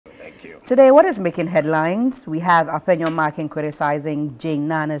Thank you. Today, what is making headlines? We have Afenyo-Markin criticizing Jane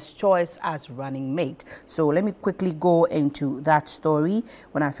Naana's choice as running mate. So let me quickly go into that story.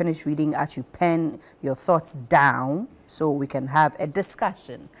 When I finish reading, as you pen your thoughts down so we can have a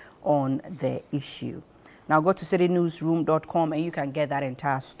discussion on the issue. Now go to citynewsroom.com and you can get that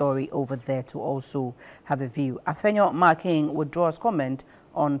entire story over there to also have a view. Afenyo-Markin withdraws comment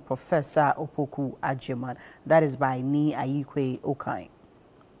on Professor Opoku Agyeman. That is by Ni Ayikwe Okai.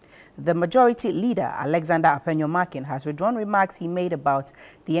 The majority leader, Alexander Afenyo-Markin, has withdrawn remarks he made about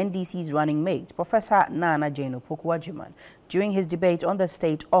the NDC's running mate, Professor Naana Jane Opoku Agyeman, during his debate on the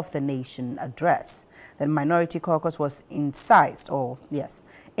State of the Nation address. The minority caucus was incensed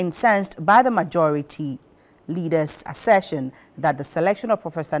by the majority leader's assertion that the selection of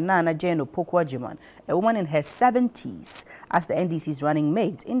Professor Naana Jane Opoku Agyeman, a woman in her 70s, as the NDC's running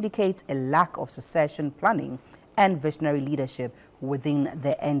mate indicates a lack of succession planning and visionary leadership within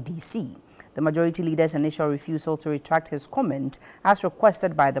the NDC. The majority leader's initial refusal to retract his comment, as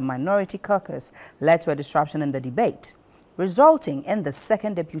requested by the minority caucus, led to a disruption in the debate, resulting in the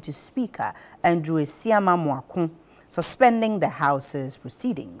second deputy speaker, Andrew Esiama-Mwakun, suspending the House's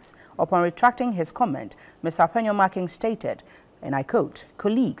proceedings. Upon retracting his comment, Mr. Afenyo-Markin stated, and I quote,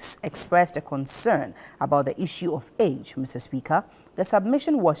 "Colleagues expressed a concern about the issue of age, Mr. Speaker. The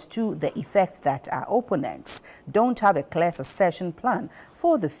submission was to the effect that our opponents don't have a clear succession plan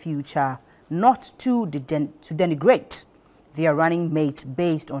for the future, not to denigrate their running mate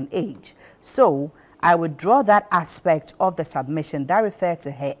based on age. So I withdraw that aspect of the submission that referred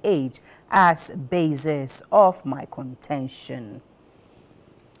to her age as basis of my contention."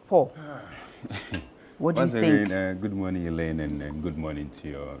 Paul, what do you think? Again, good morning, Elaine, and good morning to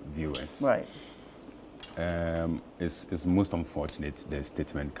your viewers. Right. It's most unfortunate, the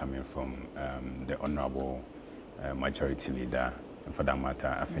statement coming from the Honorable Majority Leader, and for that matter,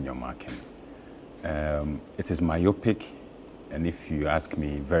 Afenyo-Markin. It is myopic, and if you ask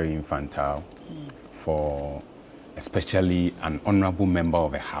me, very infantile for especially an honorable member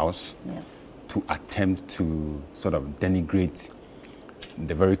of a house to attempt to sort of denigrate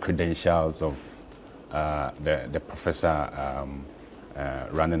the very credentials of the professor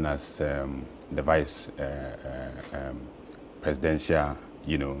running as the vice presidential,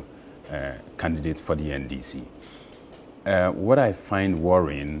 candidate for the NDC. What I find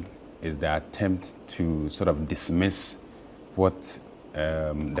worrying is the attempt to sort of dismiss what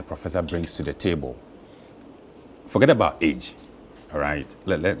the professor brings to the table. Forget about age, all right?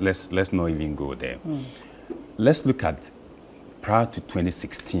 Let's not even go there. Let's look at prior to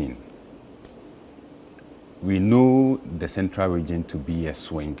 2016. We know the central region to be a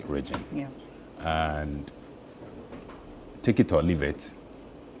swing region. And take it or leave it,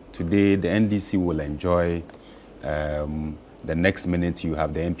 today the NDC will enjoy the next minute you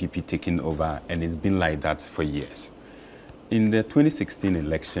have the NPP taking over, and it's been like that for years. In the 2016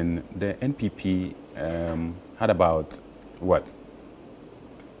 election, the NPP had about,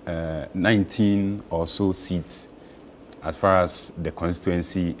 19 or so seats as far as the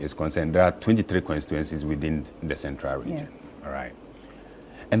constituency is concerned. There are 23 constituencies within the central region, all right?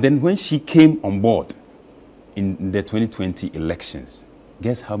 And then when she came on board in the 2020 elections,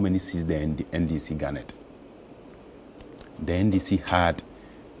 guess how many seats the NDC garnered? The NDC had,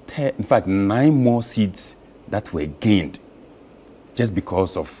 in fact, 9 more seats that were gained just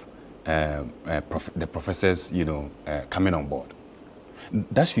because of the professors, coming on board.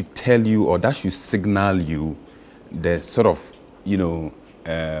 That should tell you, or that should signal you, the sort of,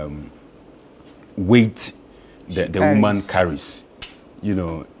 weight the woman carries.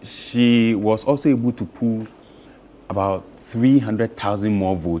 She was also able to pull about 300,000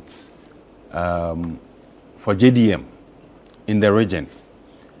 more votes for JDM in the region.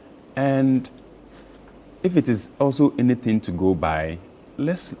 And if it is also anything to go by,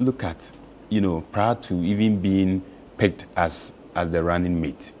 let's look at, prior to even being picked as the running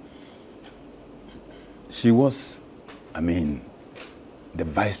mate. She was, the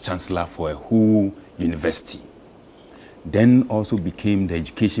vice chancellor for a whole university. Then also became the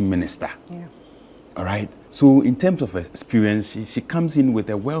education minister. All right. So in terms of experience, she comes in with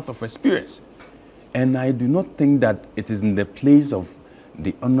a wealth of experience. And I do not think that it is in the place of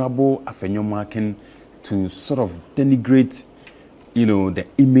the Honorable Afenyo-Markin to sort of denigrate, the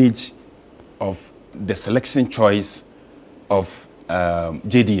image of the selection choice of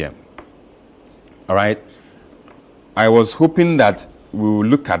JDM. All right. I was hoping that we will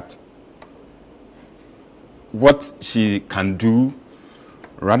look at what she can do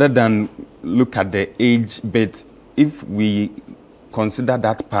rather than look at the age bit. If we consider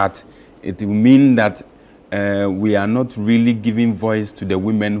that part, it will mean that we are not really giving voice to the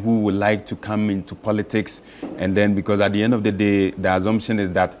women who would like to come into politics. And then, because at the end of the day, the assumption is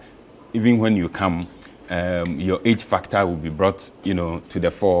that even when you come, your age factor will be brought, to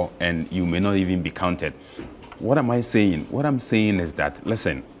the fore, and you may not even be counted. What am I saying? What I'm saying is that,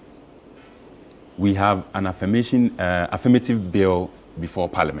 listen, we have an affirmative bill before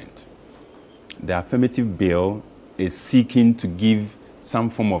Parliament. The affirmative bill is seeking to give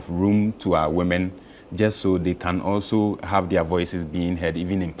some form of room to our women, just so they can also have their voices being heard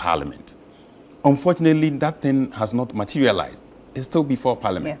even in Parliament. Unfortunately, that thing has not materialized. It's still before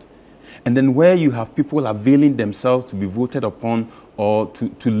Parliament. Yeah. And then where you have people availing themselves to be voted upon or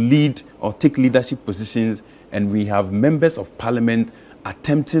to lead or take leadership positions, and we have members of Parliament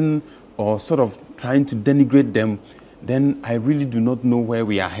attempting or sort of trying to denigrate them, then I really do not know where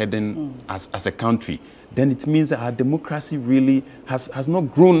we are heading as a country. Then it means that our democracy really has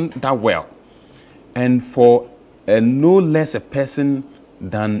not grown that well. And for no less a person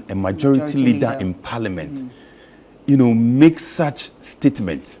than a majority leader in Parliament, make such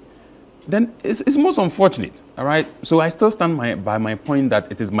statements, then it's most unfortunate, all right? So I still stand by my point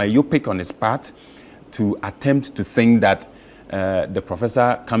that it is myopic on his part to attempt to think that the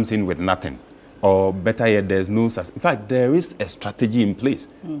professor comes in with nothing, or better yet, there's no such. In fact, there is a strategy in place.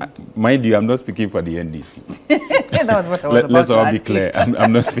 Mind you, I'm not speaking for the NDC. That was what I was about Let's to all ask be clear.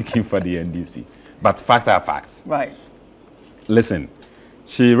 I'm not speaking for the NDC. But facts are facts. Right. Listen,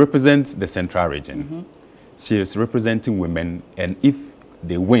 she represents the central region. She is representing women, and if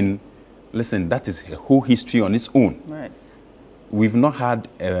they win, listen, that is a whole history on its own. Right. We've not had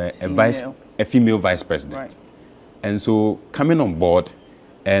a female vice president. Right. And so coming on board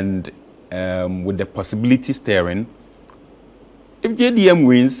and with the possibility staring, if JDM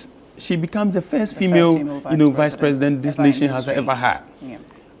wins, she becomes the first female vice president this nation has ever had. Yeah.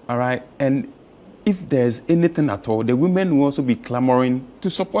 All right. And if there's anything at all, the women will also be clamoring to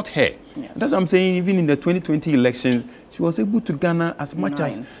support her. Yes. That's what I'm saying. Even in the 2020 elections, she was able to garner as much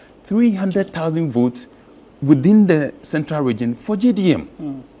as 300,000 votes within the central region for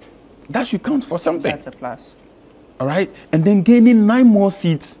JDM. That should count for something. That's a plus. All right. And then gaining 9 more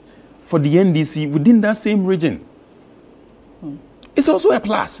seats for the NDC within that same region. It's also a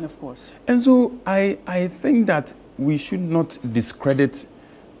plus. Of course. And so I think that we should not discredit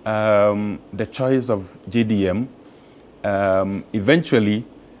the choice of JDM. Eventually,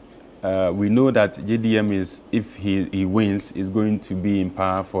 we know that JDM is, if he wins, is going to be in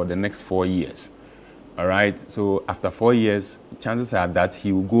power for the next 4 years. All right. So after 4 years, chances are that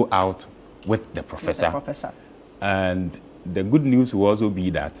he will go out with the professor. And the good news will also be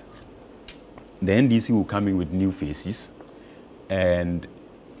that the NDC will come in with new faces, and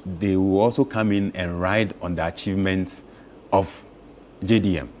they will also come in and ride on the achievements of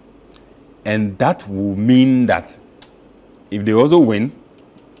JDM. And that will mean that if they also win,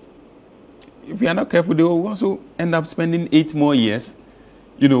 if we are not careful, they will also end up spending 8 more years,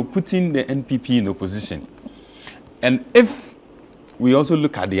 putting the NPP in opposition. And if we also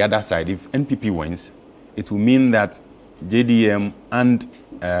look at the other side, if NPP wins, it will mean that JDM and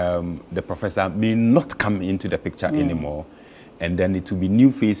the professor may not come into the picture anymore. And then it will be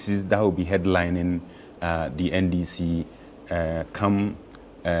new faces that will be headlining the NDC come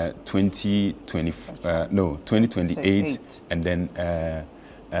 2028, and then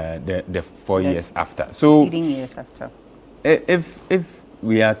the 4 years after. So years after. If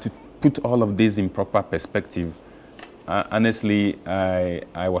we are to put all of this in proper perspective, honestly,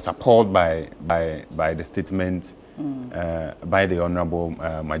 I was appalled by the statement by the Honorable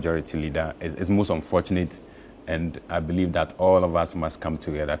Majority Leader. It's most unfortunate, and I believe that all of us must come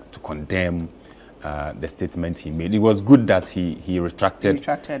together to condemn the statement he made. It was good that he retracted. He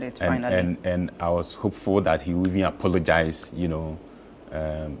retracted it finally. And I was hopeful that he would even apologize,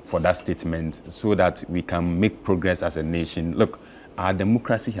 for that statement, so that we can make progress as a nation. Look, our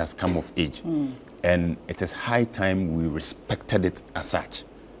democracy has come of age, and it is high time we respected it as such.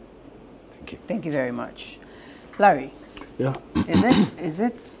 Thank you. Thank you very much. Larry, yeah. Is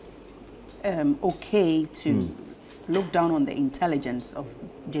it okay to look down on the intelligence of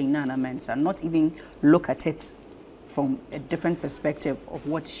Naana Mensah, not even look at it from a different perspective of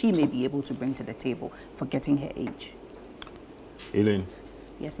what she may be able to bring to the table, forgetting her age? Elaine.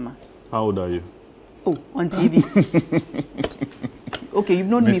 Yes, ma'am. How old are you? Oh, on TV. Okay, you've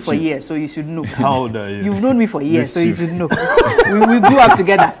known me for years, so you should know. How old are you? You've known me for years, so you should know. we grew up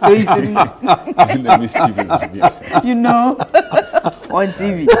together, so you should know. You know, on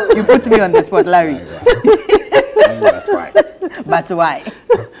TV. You put me on the spot, Larry. That's why. But why?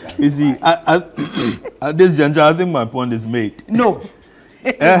 You see, at this juncture, I think my point is made. No.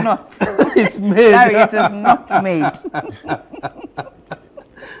 It is not. It's made. Larry, it is not made.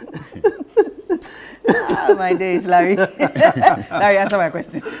 My days, Larry. Larry, answer my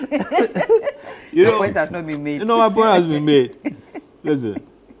question. The point has not been made. You know, my point has been made. Listen,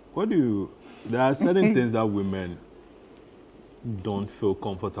 there are certain things that women don't feel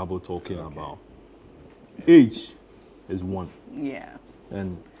comfortable talking about. Age is one. Yeah.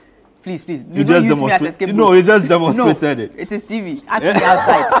 And please, you just demonstrated. No, you just demonstrated it. It is TV. Ask me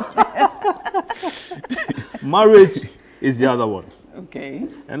outside. Marriage is the other one. Okay.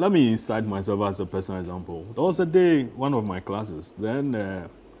 And let me cite myself as a personal example. There was a day, one of my classes, then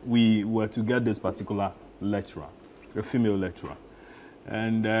we were to get this particular lecturer, a female lecturer.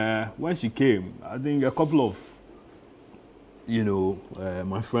 And when she came, I think a couple of,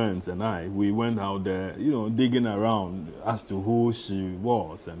 my friends and I, we went out there, digging around as to who she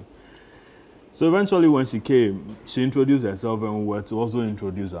was. And so eventually when she came, she introduced herself and we were to also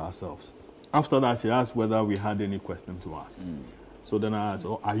introduce ourselves. After that, she asked whether we had any question to ask. So then I asked,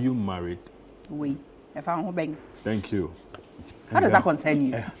 are you married? Oui. Thank you. How does that concern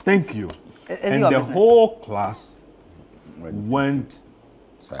you? Thank you. And the whole class went,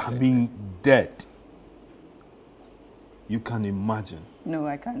 dead. You can imagine. No,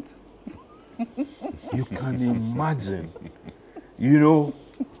 I can't. You can imagine.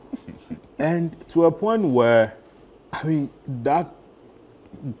 And to a point where, that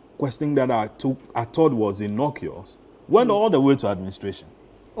question that I thought was innocuous, went all the way to administration.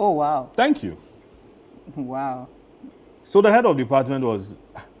 Oh, wow. Thank you. Wow. So the head of department was,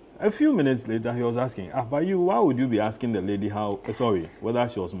 a few minutes later, he was asking, but why would you be asking the lady whether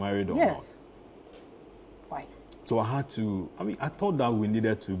she was married or not? Why? So I had to, I thought that we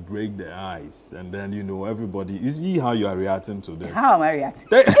needed to break the ice. And then, everybody, you see how you are reacting to this. How am I reacting?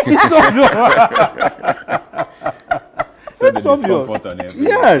 So the discomfort on everything.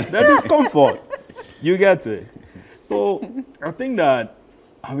 Yes, the discomfort. You get it. So I think that,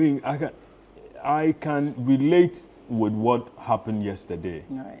 I can relate with what happened yesterday.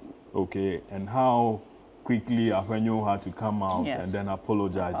 Right. Okay, and how quickly Afenyo had to come out and then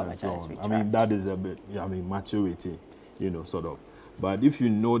apologize and so on. Retract. That is a bit, maturity, sort of. But if you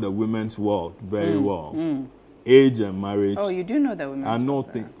know the women's world very well, age and marriage. Oh, you do know the women's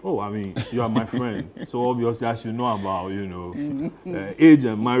world. You are my friend. So obviously I should know about, age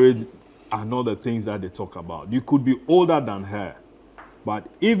and marriage are not the things that they talk about. You could be older than her, but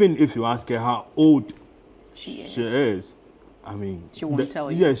even if you ask her how old she is, she won't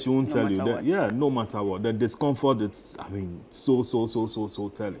tell you. Yeah, she won't tell you. What. Yeah, no matter what. The discomfort, it's, so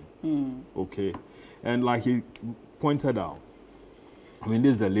telling. Okay. And like he pointed out,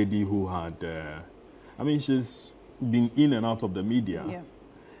 this is a lady who had, she's been in and out of the media. Yeah.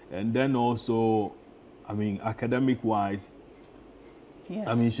 And then also, academic-wise,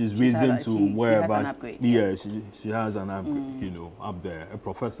 yes. she's risen to wherever. She has an upgrade. Yeah, she has an upgrade, up there, a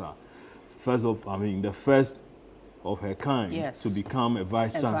professor. The first of her kind to become a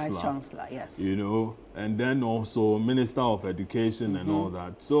vice chancellor. Vice chancellor, yes. And then also Minister of Education and all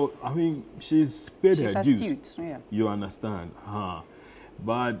that. So, she's paid her dues. Astute, yeah. You understand?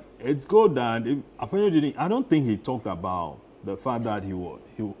 But it's good that, I don't think he talked about the fact that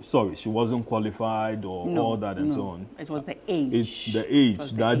she wasn't qualified or all that and so on. It was the age. It's the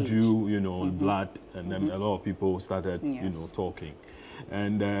age that drew, blood, and then a lot of people started, talking.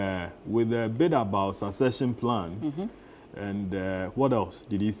 And with a bit about succession plan, and what else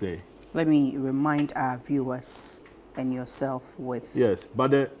did he say? Let me remind our viewers and yourself with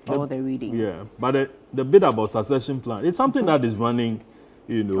all the reading. Yeah, but the bit about succession plan, it's something that is running,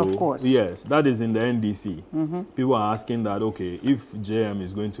 Of course. Yes, that is in the NDC. People are asking that, okay, if JM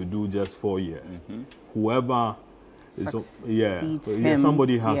is going to do just 4 years, whoever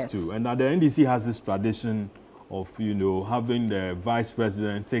somebody has to. And that the NDC has this tradition of, having the vice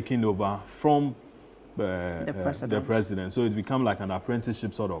president taking over from the president. So it becomes like an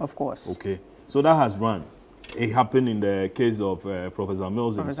apprenticeship sort of. Of course. Okay. So that has run. It happened in the case of Professor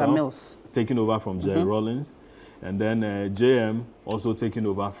Mills himself, taking over from Jerry Rollins. And then JM also taking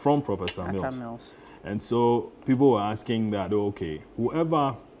over from Professor Mills. And so people were asking that, okay,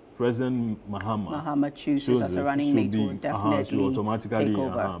 whoever President Mahama chooses as a running mate will definitely automatically take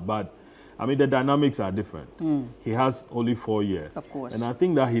over. But the dynamics are different. He has only 4 years. Of course. And I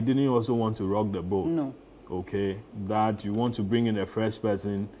think that he didn't also want to rock the boat. No. Okay, that you want to bring in a fresh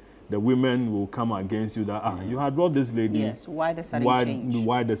person, the women will come against you that, you had brought this lady. Yes, why the sudden change?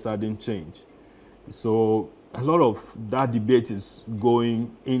 Why the sudden change? So a lot of that debate is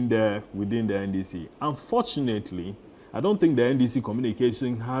going in there within the NDC. Unfortunately, I don't think the NDC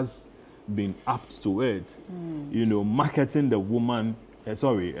communication has been apt to it. Marketing the woman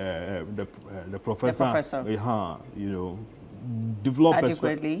the professor, you know, develop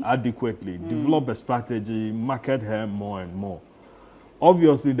adequately, develop a strategy, market her more and more.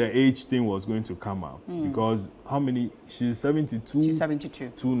 Obviously, the age thing was going to come out because how many? She's 72. She's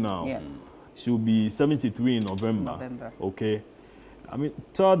 72 now. Yeah. She'll be 73 in November. Okay. I mean,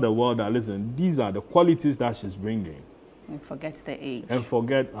 tell the world that, listen, these are the qualities that she's bringing. And forget the age. And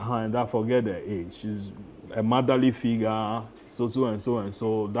forget the age. She's a motherly figure, so and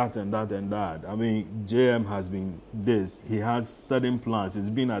so, that and that and that. I mean, JM has been this. He has certain plans. He's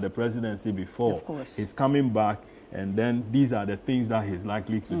been at the presidency before. Of course. He's coming back, and then these are the things that he's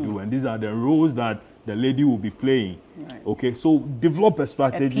likely to do. And these are the roles that the lady will be playing. Right. Okay, so develop a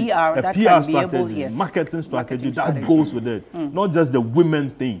strategy, a PR strategy, marketing strategy that goes with it. Not just the women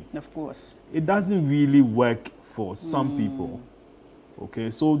thing. Of course. It doesn't really work for some people.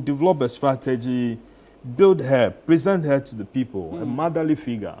 Okay, so develop a strategy, build her, present her to the people, a motherly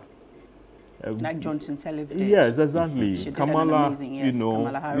figure. Like Johnson Sirleaf did. Yes, exactly. Kamala, amazing,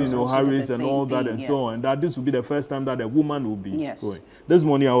 Kamala Harris and all that and so on. And that this will be the first time that a woman will be going. This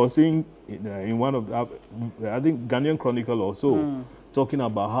morning I was seeing in one of the, I think Ghanaian Chronicle also, talking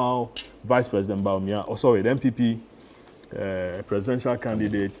about how Vice President Bawumia, the MPP presidential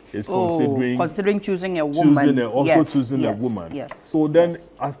candidate is considering choosing a woman. Choosing a woman. Yes. So then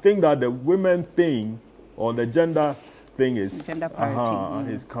I think that the women thing or the gender thing is gender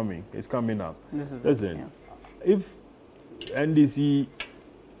parity. Is coming. It's coming up. Listen, if NDC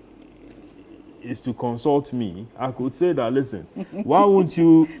is to consult me, I could say that, listen, why won't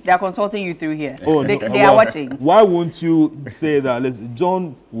you... They are consulting you through here. Oh, they are watching. Why won't you say that, listen,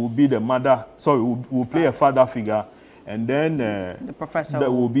 John will be the mother, will play a father figure, and then the professor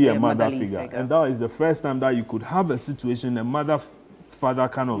will be a mother figure. And that is the first time that you could have a situation, a mother-father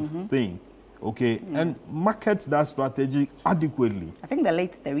kind of thing. Okay, and market that strategy adequately. I think the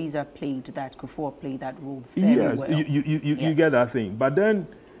late Theresa played that, Kufuor played that role very well. You get that thing. But then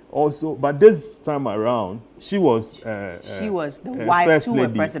also, but this time around, she was the wife to a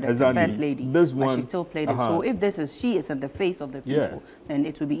president, the first lady. This one, but she still played it. So if she is in the face of the people, then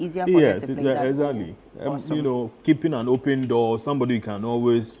it will be easier for her to play that. Exactly. Awesome. You know, keeping an open door, somebody you can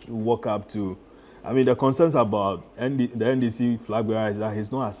always walk up to. I mean, the concerns about the NDC flag bearer is that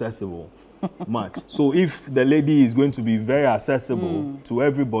he's not accessible much. So if the lady is going to be very accessible to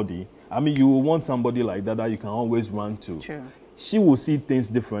everybody, I mean, you will want somebody like that you can always run to. True. She will see things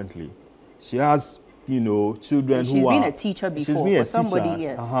differently. She has, you know, children She's been a teacher before. She's been somebody,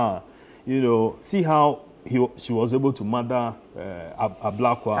 yes. You know, see how she was able to mother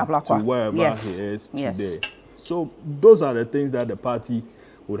Ablakwa to wherever he is today. So those are the things that the party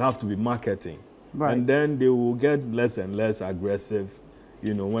would have to be marketing. Right. And then they will get less and less aggressive,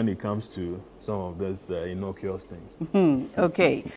 you know, when it comes to some of those innocuous things. Okay.